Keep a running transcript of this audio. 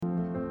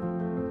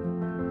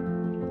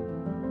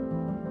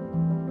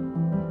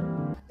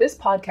This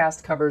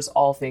podcast covers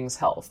all things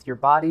health, your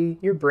body,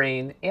 your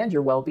brain, and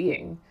your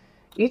well-being.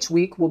 Each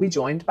week, we'll be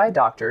joined by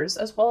doctors,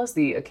 as well as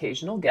the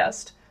occasional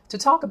guest, to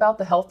talk about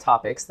the health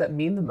topics that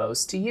mean the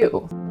most to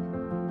you.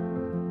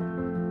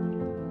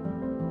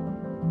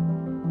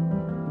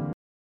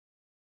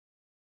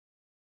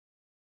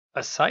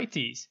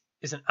 Ascites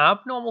is an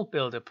abnormal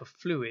buildup of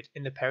fluid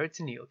in the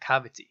peritoneal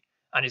cavity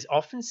and is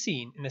often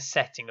seen in the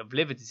setting of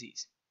liver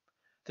disease.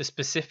 The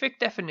specific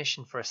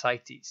definition for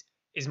ascites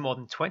is more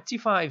than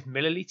 25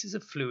 milliliters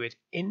of fluid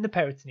in the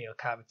peritoneal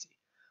cavity,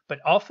 but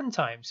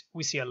oftentimes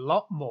we see a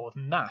lot more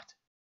than that.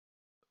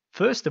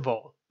 First of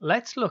all,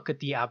 let's look at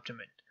the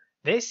abdomen.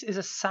 This is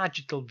a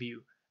sagittal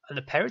view, and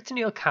the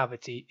peritoneal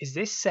cavity is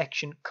this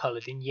section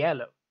colored in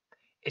yellow.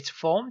 It's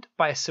formed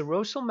by a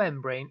serosal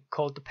membrane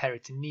called the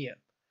peritoneum.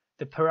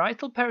 The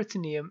parietal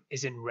peritoneum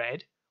is in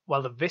red,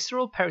 while the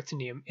visceral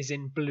peritoneum is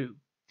in blue.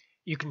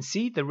 You can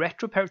see the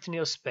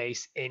retroperitoneal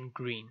space in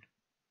green.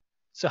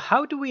 So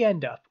how do we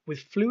end up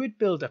with fluid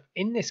buildup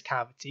in this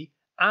cavity,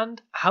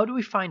 and how do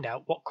we find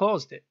out what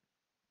caused it?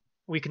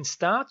 We can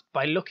start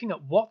by looking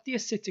at what the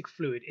ascitic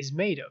fluid is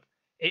made of.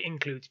 It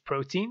includes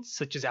proteins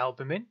such as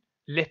albumin,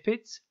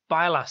 lipids,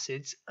 bile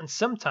acids, and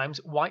sometimes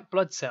white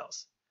blood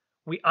cells.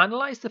 We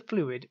analyze the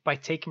fluid by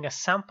taking a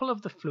sample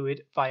of the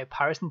fluid via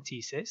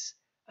paracentesis,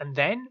 and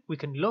then we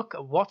can look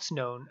at what's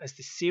known as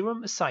the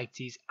serum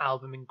ascites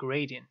albumin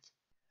gradient.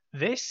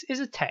 This is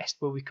a test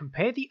where we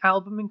compare the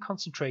albumin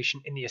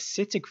concentration in the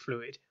ascitic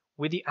fluid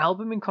with the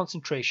albumin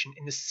concentration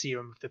in the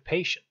serum of the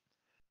patient.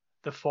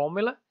 The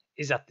formula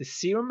is that the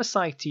serum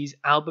ascites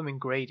albumin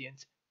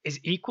gradient is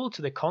equal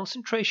to the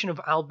concentration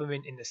of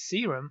albumin in the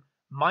serum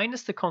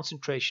minus the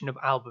concentration of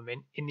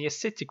albumin in the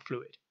ascitic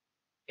fluid.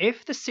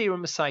 If the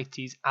serum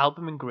ascites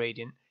albumin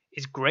gradient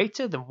is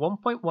greater than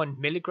 1.1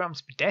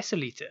 milligrams per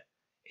deciliter,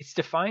 it's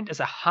defined as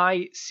a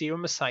high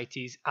serum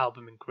ascites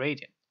albumin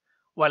gradient,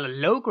 while a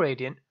low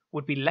gradient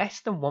would be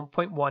less than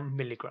 1.1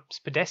 milligrams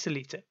per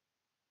deciliter.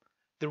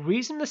 The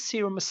reason the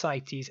serum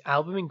ascites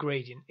albumin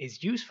gradient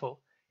is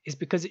useful is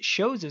because it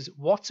shows us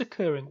what's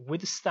occurring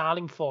with the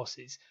Starling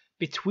forces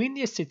between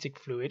the ascitic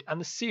fluid and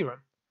the serum.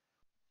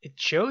 It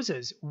shows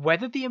us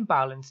whether the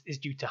imbalance is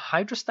due to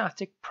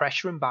hydrostatic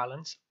pressure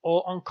imbalance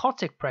or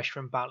oncotic pressure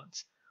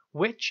imbalance,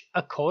 which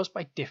are caused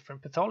by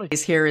different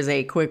pathologies. Here is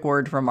a quick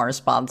word from our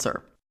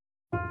sponsor.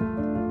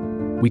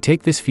 We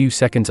take this few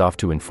seconds off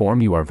to inform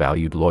you, our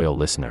valued loyal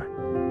listener,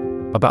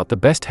 about the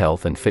best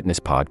health and fitness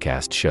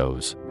podcast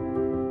shows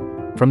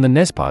from the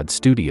Nespod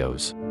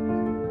studios.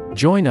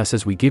 Join us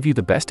as we give you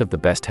the best of the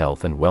best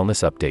health and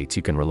wellness updates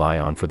you can rely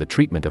on for the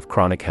treatment of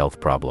chronic health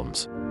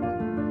problems.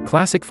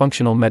 Classic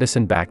functional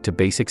medicine back to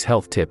basics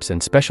health tips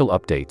and special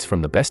updates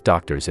from the best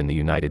doctors in the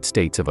United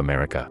States of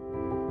America.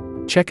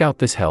 Check out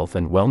this health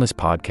and wellness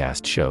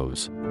podcast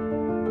shows.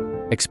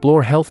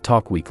 Explore Health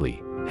Talk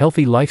Weekly,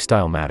 Healthy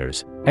Lifestyle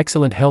Matters,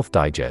 Excellent Health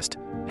Digest,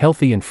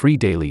 Healthy and Free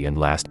Daily, and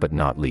last but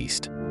not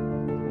least,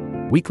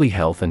 Weekly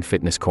Health and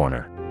Fitness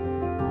Corner.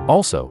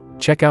 Also,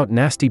 check out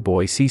Nasty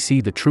Boy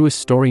CC, the truest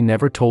story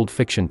never told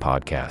fiction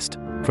podcast,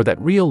 for that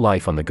real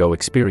life on the go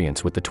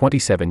experience with the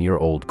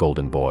 27-year-old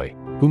golden boy,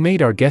 who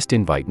made our guest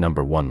invite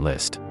 #1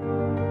 list.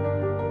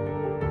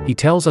 He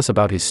tells us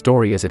about his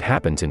story as it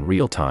happens in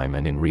real time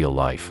and in real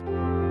life.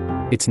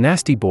 It's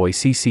Nasty Boy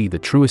CC, the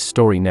truest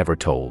story never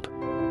told.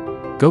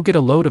 Go get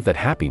a load of that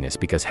happiness,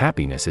 because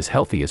happiness is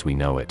healthy as we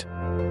know it.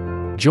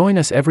 Join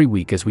us every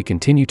week as we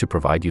continue to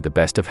provide you the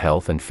best of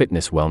health and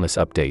fitness wellness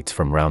updates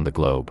from around the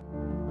globe.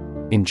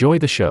 Enjoy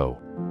the show.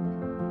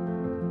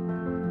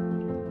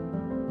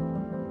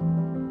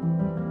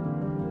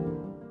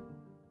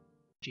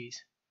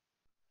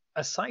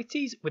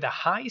 Ascites with a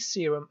high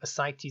serum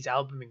ascites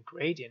albumin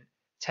gradient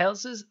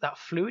tells us that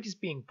fluid is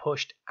being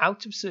pushed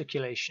out of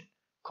circulation,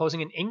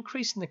 causing an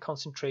increase in the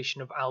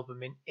concentration of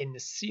albumin in the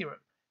serum,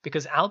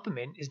 because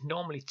albumin is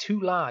normally too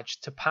large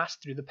to pass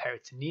through the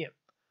peritoneum,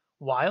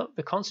 while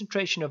the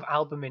concentration of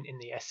albumin in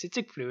the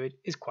ascitic fluid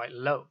is quite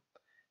low.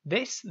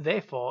 This,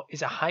 therefore,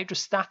 is a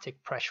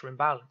hydrostatic pressure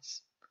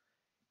imbalance.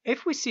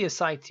 If we see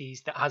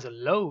ascites that has a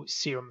low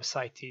serum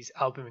ascites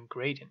albumin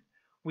gradient,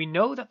 we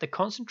know that the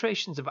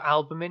concentrations of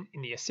albumin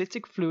in the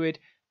ascitic fluid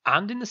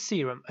and in the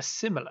serum are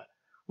similar,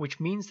 which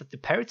means that the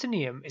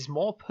peritoneum is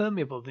more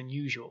permeable than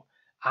usual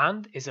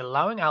and is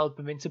allowing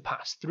albumin to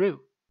pass through.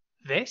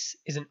 This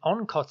is an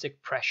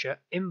oncotic pressure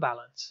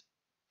imbalance.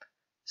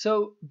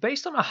 So,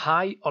 based on a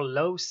high or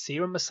low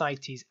serum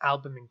ascites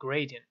albumin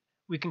gradient,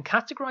 we can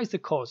categorize the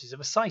causes of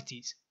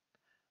ascites.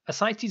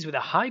 Ascites with a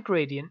high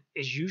gradient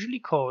is usually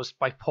caused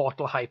by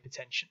portal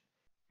hypertension,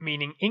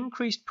 meaning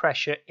increased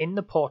pressure in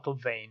the portal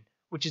vein,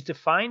 which is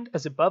defined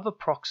as above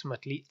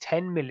approximately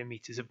 10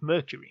 millimeters of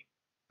mercury.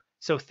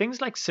 So things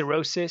like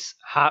cirrhosis,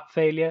 heart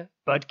failure,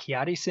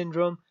 Budd-Chiari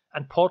syndrome,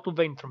 and portal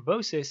vein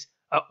thrombosis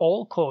are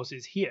all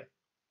causes here.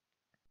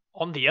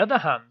 On the other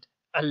hand,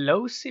 a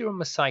low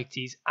serum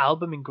ascites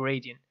albumin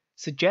gradient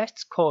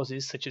suggests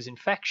causes such as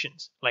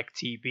infections like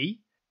TB,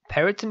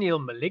 peritoneal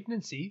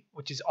malignancy,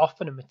 which is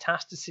often a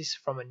metastasis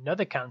from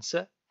another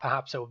cancer,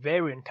 perhaps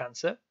ovarian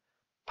cancer,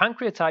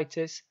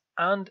 pancreatitis,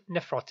 and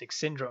nephrotic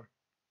syndrome.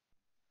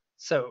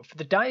 So, for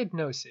the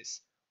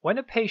diagnosis, when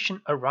a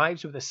patient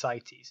arrives with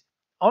ascites,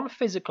 on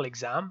physical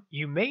exam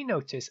you may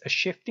notice a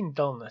shifting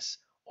dullness,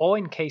 or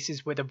in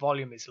cases where the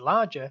volume is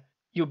larger,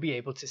 you'll be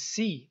able to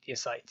see the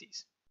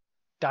ascites.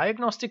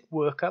 Diagnostic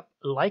workup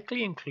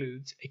likely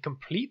includes a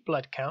complete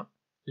blood count,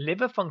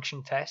 liver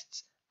function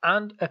tests,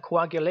 and a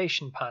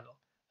coagulation panel,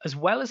 as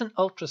well as an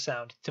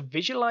ultrasound to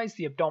visualize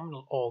the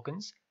abdominal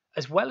organs,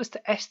 as well as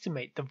to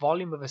estimate the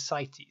volume of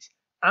ascites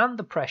and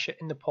the pressure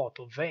in the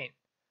portal vein.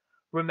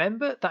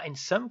 Remember that in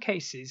some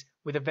cases,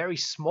 with a very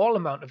small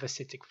amount of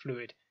ascitic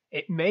fluid,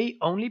 it may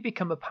only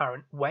become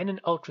apparent when an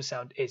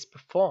ultrasound is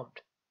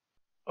performed.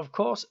 Of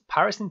course,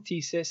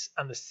 paracentesis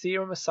and the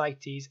serum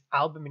ascites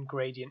albumin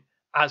gradient,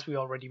 as we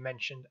already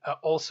mentioned, are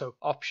also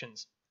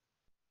options.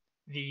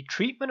 The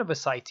treatment of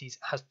ascites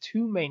has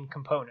two main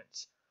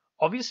components.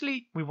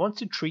 Obviously, we want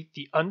to treat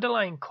the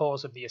underlying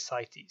cause of the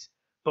ascites,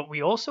 but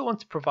we also want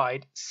to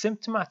provide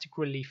symptomatic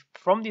relief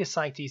from the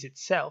ascites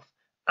itself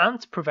and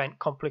to prevent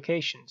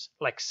complications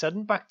like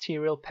sudden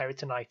bacterial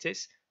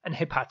peritonitis and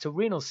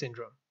hepatorenal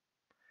syndrome.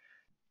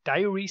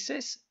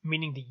 Diuresis,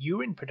 meaning the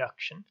urine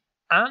production,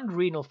 and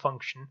renal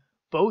function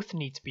both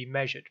need to be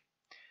measured.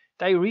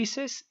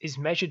 Diuresis is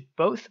measured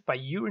both by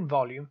urine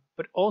volume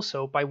but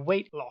also by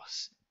weight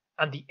loss,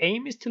 and the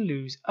aim is to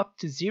lose up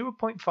to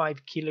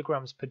 0.5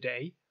 kilograms per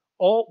day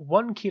or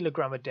 1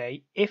 kilogram a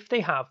day if they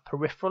have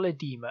peripheral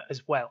edema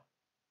as well.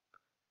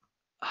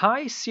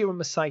 High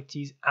serum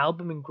ascites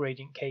albumin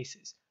gradient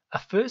cases are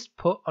first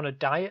put on a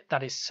diet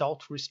that is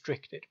salt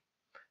restricted.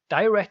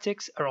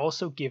 Diuretics are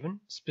also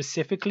given,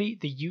 specifically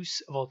the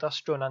use of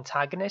aldosterone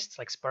antagonists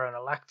like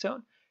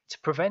spironolactone, to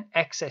prevent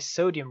excess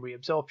sodium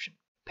reabsorption.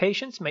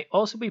 Patients may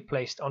also be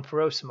placed on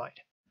furosemide.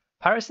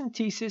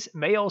 Paracentesis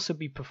may also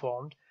be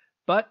performed,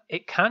 but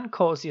it can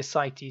cause the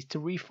ascites to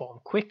reform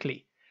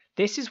quickly.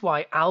 This is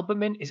why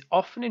albumin is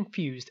often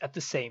infused at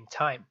the same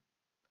time.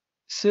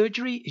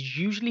 Surgery is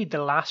usually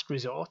the last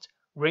resort,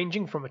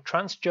 ranging from a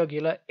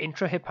transjugular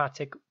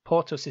intrahepatic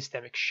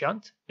portosystemic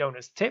shunt, known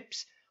as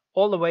TIPS,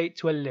 all the way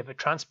to a liver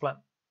transplant.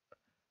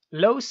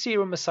 Low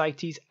serum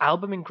ascites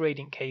albumin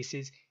gradient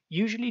cases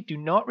usually do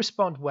not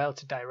respond well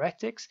to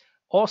diuretics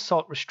or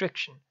salt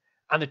restriction,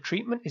 and the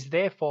treatment is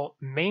therefore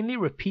mainly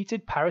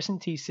repeated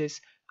paracentesis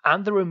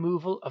and the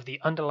removal of the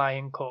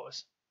underlying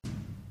cause.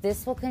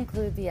 This will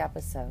conclude the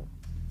episode.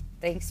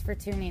 Thanks for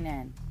tuning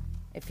in.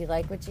 If you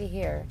like what you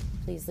hear,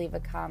 please leave a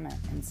comment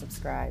and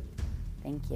subscribe. Thank you.